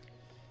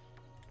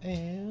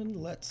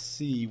 And let's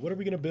see, what are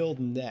we going to build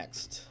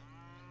next?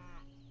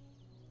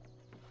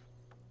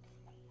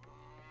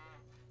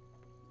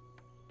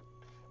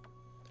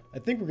 I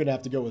think we're going to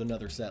have to go with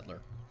another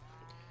settler.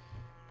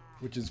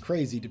 Which is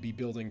crazy to be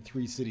building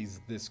 3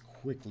 cities this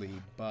quickly,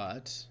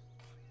 but...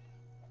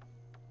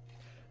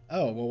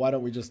 Oh, well, why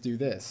don't we just do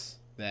this,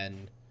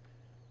 then?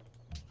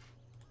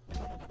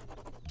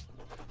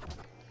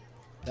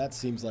 That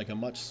seems like a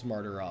much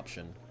smarter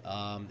option.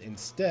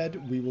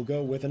 Instead, we will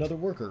go with another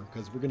worker,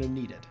 because we're going to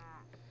need it.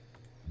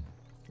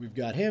 We've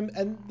got him,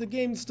 and the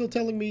game's still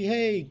telling me,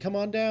 hey, come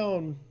on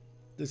down.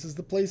 This is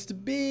the place to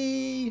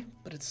be,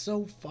 but it's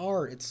so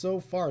far. It's so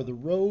far. The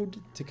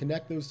road to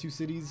connect those 2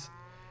 cities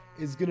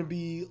is going to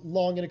be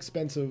long and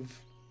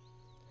expensive,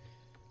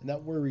 and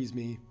that worries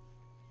me.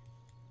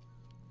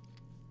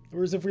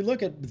 Whereas if we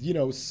look at, you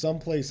know,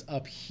 someplace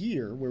up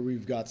here where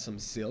we've got some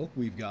silk,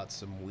 we've got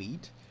some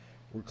wheat,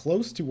 we're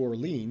close to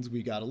Orleans,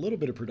 we got a little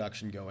bit of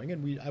production going,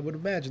 and I would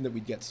imagine that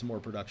we'd get some more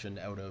production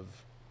out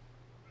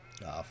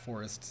of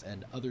forests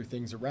and other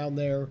things around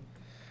there.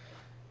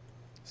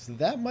 So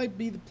that might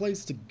be the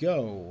place to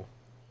go.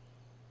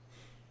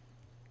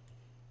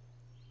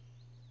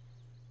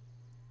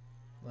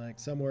 Like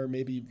somewhere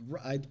maybe...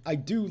 I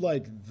do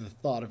like the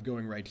thought of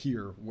going right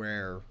here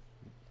where,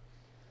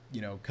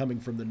 you know, coming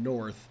from the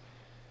north,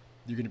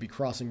 you're going to be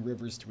crossing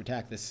rivers to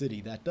attack the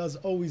city. That does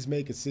always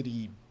make a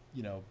city,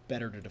 you know,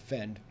 better to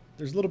defend.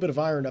 There's a little bit of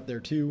iron up there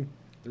too.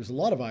 There's a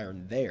lot of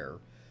iron there,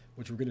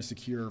 which we're going to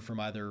secure from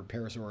either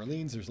Paris or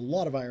Orleans. There's a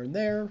lot of iron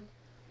there.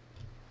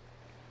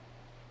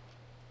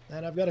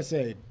 And I've got to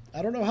say,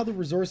 I don't know how the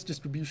resource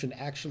distribution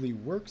actually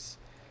works,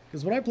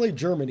 because when I play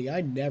Germany,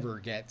 I never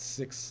get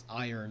 6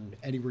 iron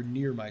anywhere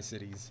near my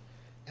cities.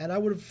 And I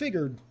would have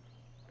figured,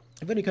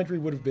 if any country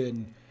would have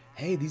been,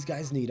 hey, these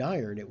guys need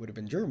iron, it would have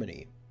been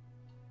Germany.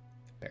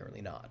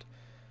 Apparently not.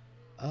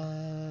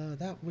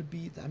 That would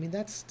be, I mean,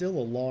 that's still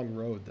a long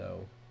road,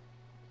 though.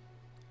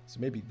 So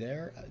maybe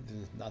there,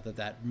 not that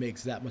that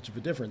makes that much of a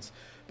difference,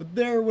 but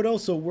there would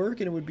also work,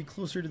 and it would be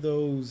closer to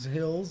those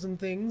hills and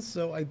things.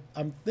 So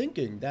I'm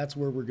thinking that's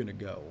where we're going to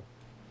go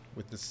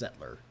with the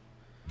settler.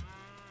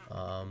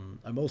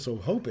 I'm also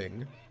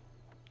hoping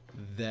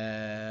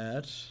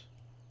that...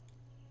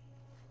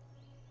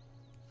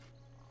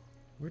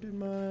 Where did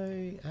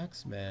my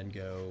Axeman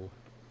go?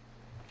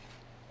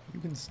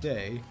 You can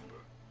stay.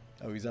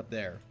 Oh, he's up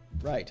there.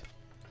 Right.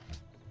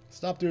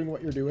 Stop doing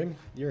what you're doing.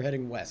 You're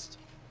heading west.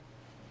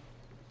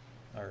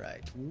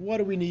 Alright, what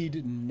do we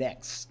need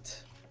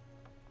next?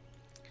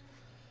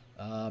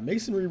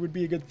 Masonry would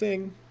be a good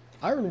thing.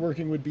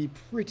 Ironworking would be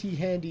pretty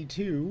handy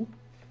too.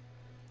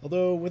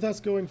 Although, with us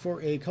going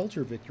for a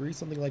culture victory,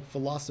 something like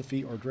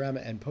philosophy or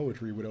drama and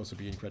poetry would also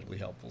be incredibly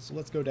helpful. So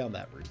let's go down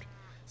that route.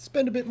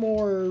 Spend a bit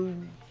more,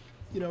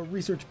 you know,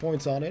 research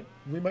points on it.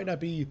 We might not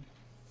be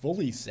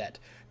fully set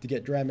to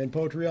get drama and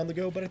poetry on the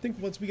go, but I think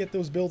once we get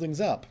those buildings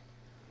up,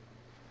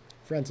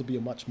 France will be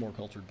a much more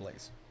cultured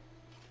place.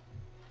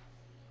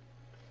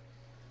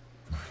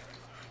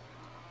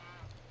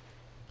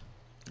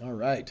 All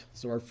right,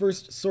 so our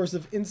first source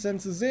of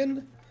incense is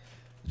in.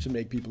 It should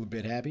make people a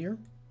bit happier.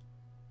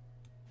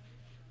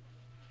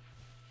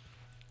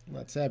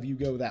 Let's have you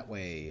go that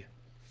way.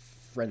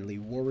 friendly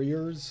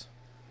warriors.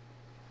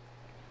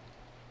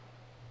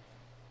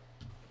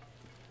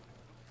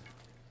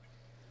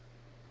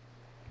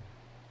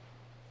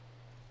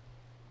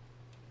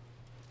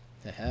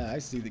 Haha, I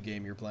see the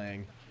game you're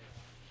playing.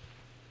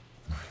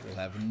 We'll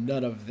have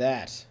none of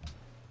that.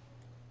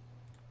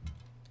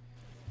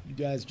 You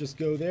guys just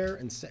go there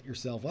and set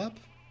yourself up.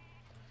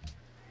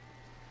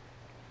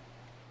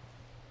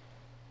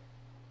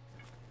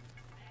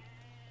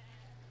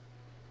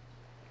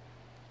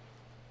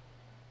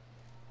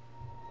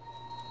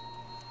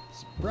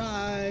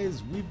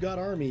 Surprise! We've got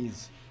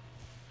armies.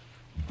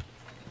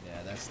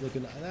 Yeah,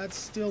 that's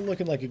still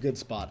looking like a good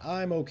spot.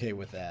 I'm okay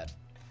with that.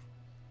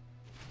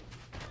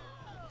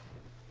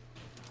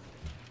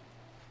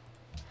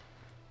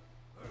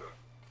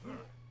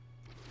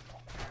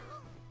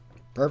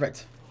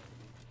 Perfect.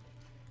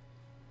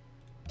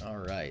 All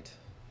right.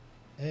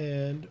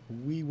 And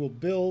we will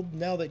build,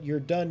 now that you're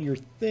done your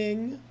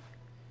thing,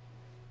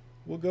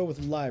 we'll go with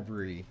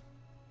library.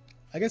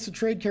 I guess a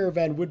trade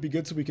caravan would be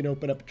good so we can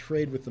open up a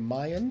trade with the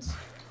Mayans.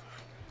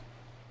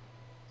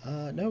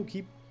 No,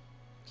 keep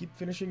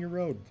finishing your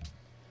road.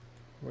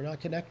 We're not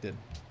connected.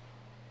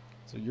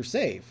 So you're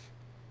safe.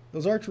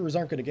 Those archers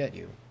aren't going to get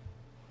you.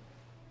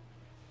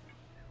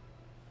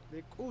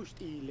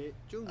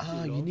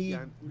 Ah, you need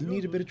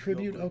a bit of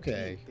tribute?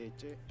 Okay.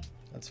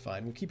 That's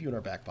fine. We'll keep you in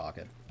our back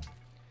pocket.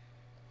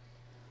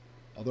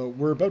 Although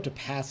we're about to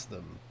pass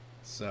them,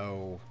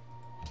 so,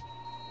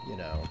 you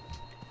know.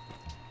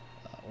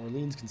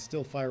 Orleans can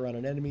still fire on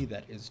an enemy.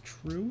 That is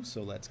true,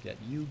 so let's get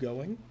you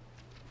going.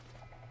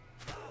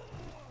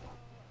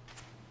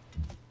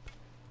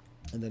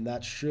 And then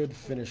that should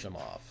finish them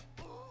off.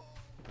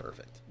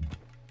 Perfect.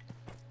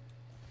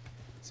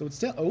 So it's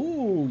still...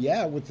 Oh,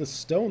 yeah, with the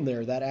stone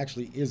there, that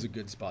actually is a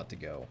good spot to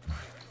go.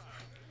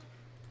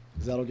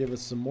 Because that'll give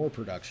us some more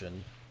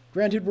production.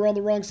 Granted, we're on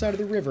the wrong side of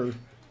the river,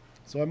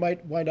 so I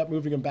might wind up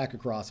moving them back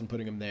across and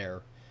putting them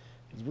there.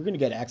 Because we're going to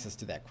get access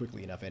to that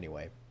quickly enough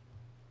anyway.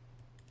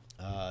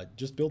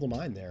 Just build a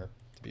mine there,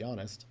 to be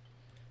honest.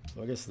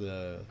 So I guess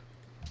the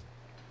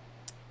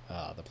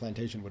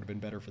plantation would have been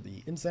better for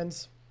the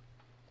incense.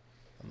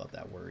 I'm not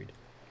that worried.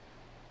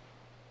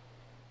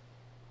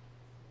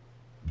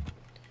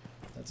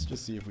 Let's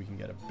just see if we can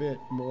get a bit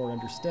more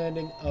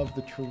understanding of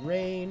the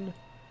terrain.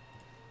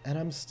 And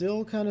I'm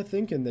still kind of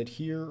thinking that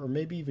here, or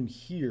maybe even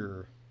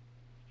here,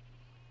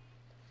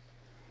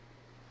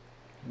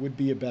 would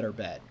be a better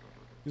bet.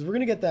 Because we're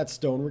going to get that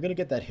stone. We're going to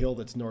get that hill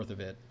that's north of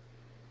it.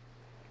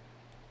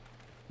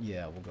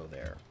 Yeah, we'll go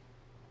there.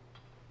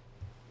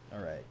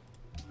 Alright.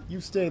 You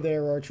stay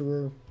there,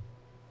 archerer.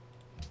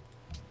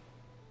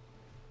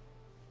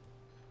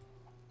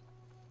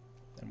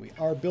 And we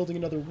are building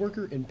another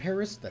worker in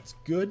Paris. That's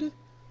good.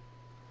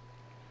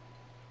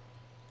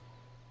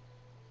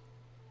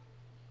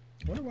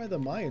 I wonder why the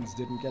Mayans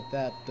didn't get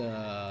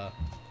that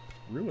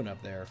ruin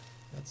up there.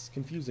 That's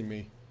confusing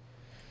me.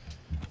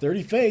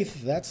 30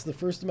 faith. That's the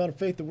first amount of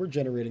faith that we're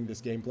generating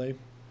this gameplay.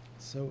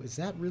 So is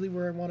that really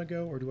where I want to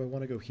go, or do I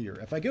want to go here?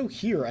 If I go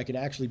here, I can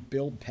actually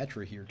build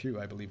Petra here too,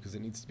 I believe, because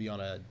it needs to be on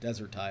a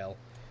desert tile.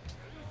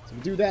 So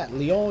we'll do that.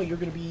 Lyon, you're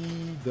going to be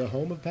the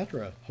home of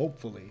Petra,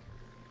 hopefully.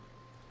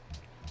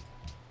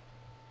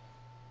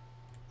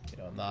 You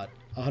know, I'm not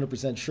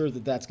 100% sure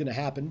that that's going to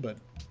happen, but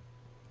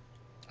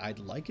I'd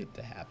like it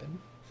to happen.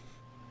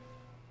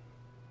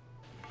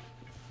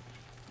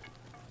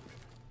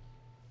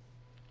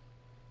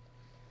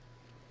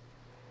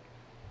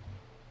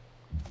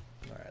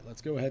 Alright,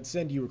 let's go ahead,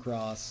 send you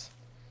across.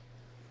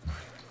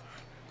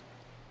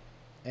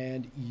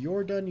 And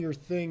you're done your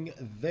thing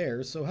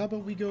there, so how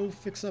about we go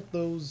fix up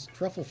those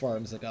truffle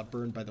farms that got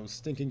burned by those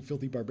stinking,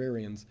 filthy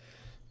barbarians.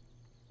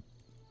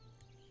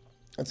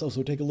 Let's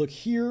also take a look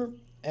here,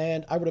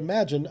 and I would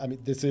imagine, I mean,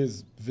 this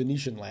is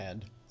Venetian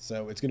land,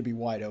 so it's going to be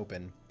wide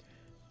open,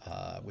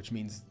 which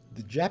means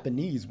the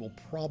Japanese will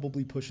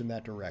probably push in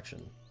that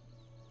direction.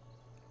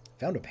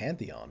 Found a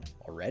Pantheon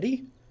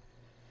already?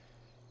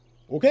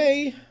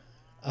 Okay.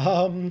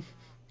 I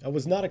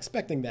was not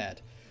expecting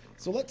that.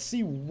 So let's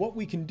see what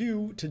we can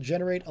do to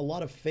generate a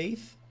lot of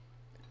faith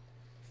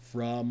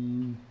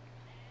from,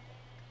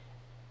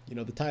 you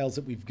know, the tiles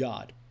that we've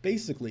got.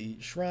 Basically,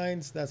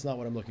 shrines, that's not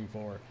what I'm looking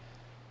for.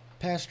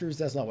 Pastures,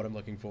 that's not what I'm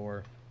looking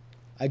for.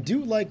 I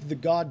do like the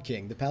God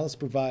King. The palace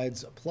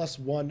provides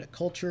 +1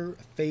 culture,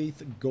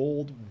 faith,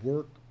 gold,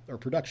 work, or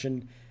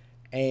production,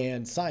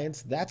 and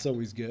science. That's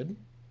always good.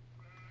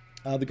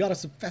 The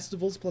Goddess of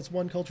Festivals,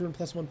 +1 culture and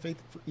 +1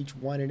 faith for each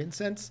wine and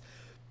incense.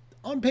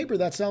 On paper,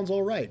 that sounds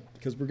all right,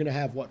 because we're going to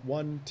have, what,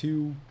 1,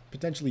 2,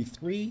 potentially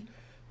 3?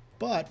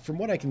 But from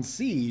what I can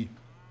see,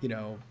 you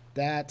know,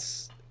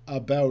 that's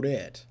about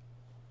it.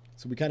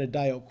 So we kind of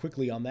die out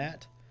quickly on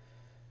that.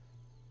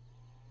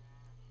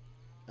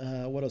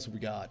 What else have we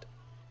got?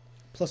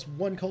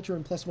 +1 culture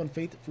and +1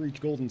 faith for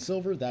each gold and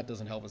silver. That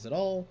doesn't help us at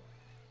all.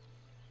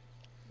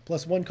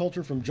 +1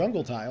 culture from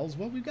jungle tiles.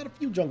 Well, we've got a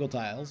few jungle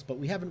tiles, but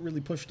we haven't really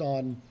pushed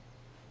on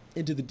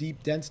into the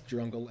deep, dense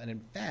jungle. And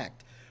in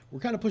fact, we're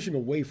kind of pushing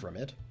away from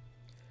it.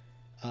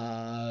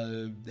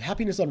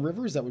 Happiness on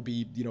rivers, that would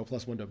be, you know,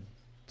 +1 to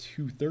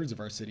 2/3 of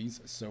our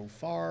cities so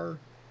far.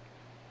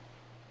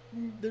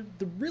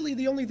 Really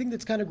the only thing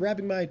that's kind of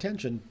grabbing my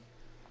attention.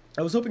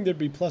 I was hoping there'd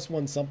be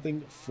 +1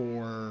 something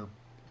for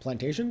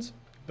plantations,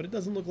 but it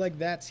doesn't look like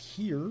that's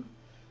here.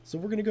 So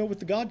we're going to go with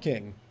the God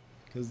King,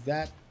 because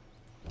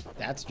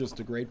that's just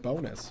a great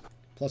bonus.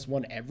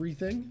 +1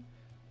 everything?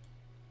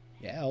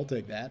 Yeah, I'll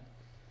take that.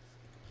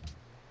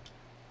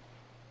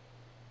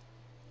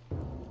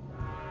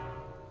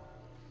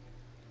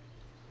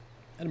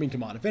 I mean,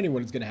 come on, if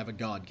anyone is going to have a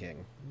God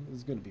King,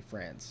 it's going to be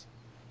France.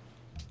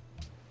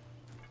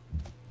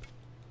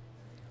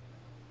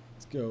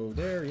 Let's go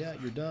there. Yeah,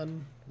 you're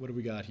done. What do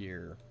we got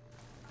here?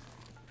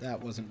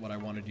 That wasn't what I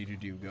wanted you to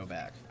do. Go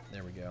back.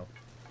 There we go.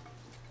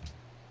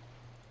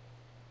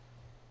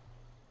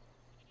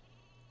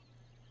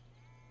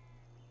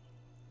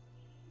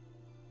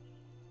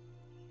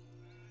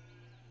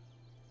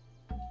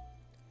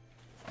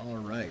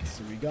 Alright,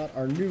 so we got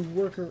our new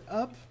worker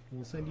up.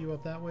 We'll send you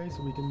up that way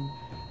so we can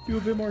do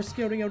a bit more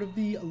scouting out of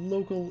the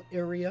local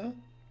area.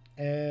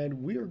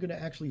 And we are going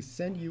to actually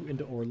send you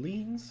into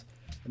Orleans.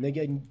 And they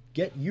can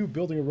get you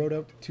building a road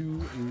out to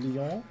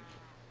Lyon.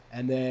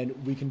 And then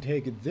we can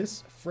take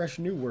this fresh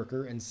new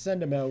worker and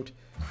send him out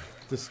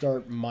to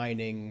start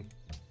mining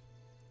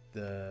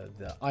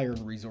the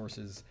iron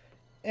resources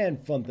and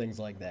fun things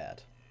like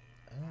that.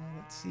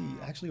 Let's see.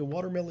 Actually, a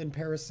watermill in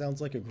Paris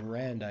sounds like a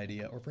grand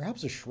idea. Or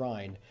perhaps a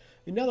shrine.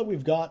 And now that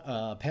we've got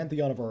a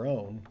pantheon of our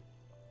own,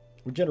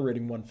 we're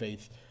generating 1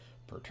 faith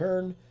per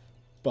turn.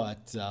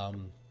 But,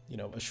 you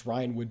know, a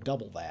shrine would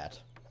double that.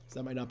 So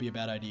that might not be a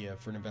bad idea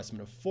for an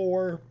investment of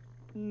 4.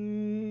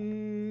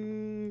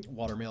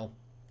 Watermill.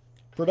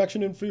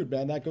 Production and food,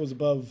 man. That goes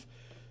above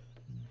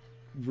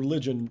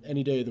religion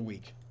any day of the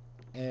week.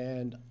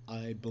 And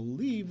I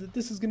believe that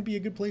this is going to be a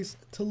good place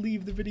to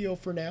leave the video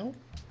for now.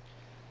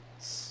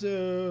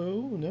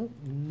 So,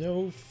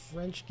 no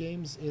French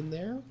games in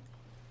there.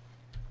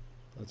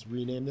 Let's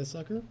rename this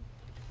sucker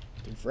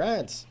to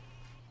France.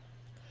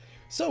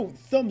 So,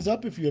 thumbs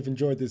up if you have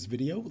enjoyed this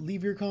video.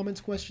 Leave your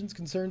comments, questions,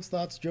 concerns,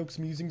 thoughts, jokes,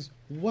 musings,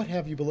 what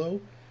have you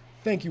below.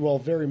 Thank you all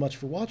very much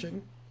for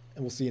watching,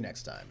 and we'll see you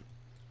next time.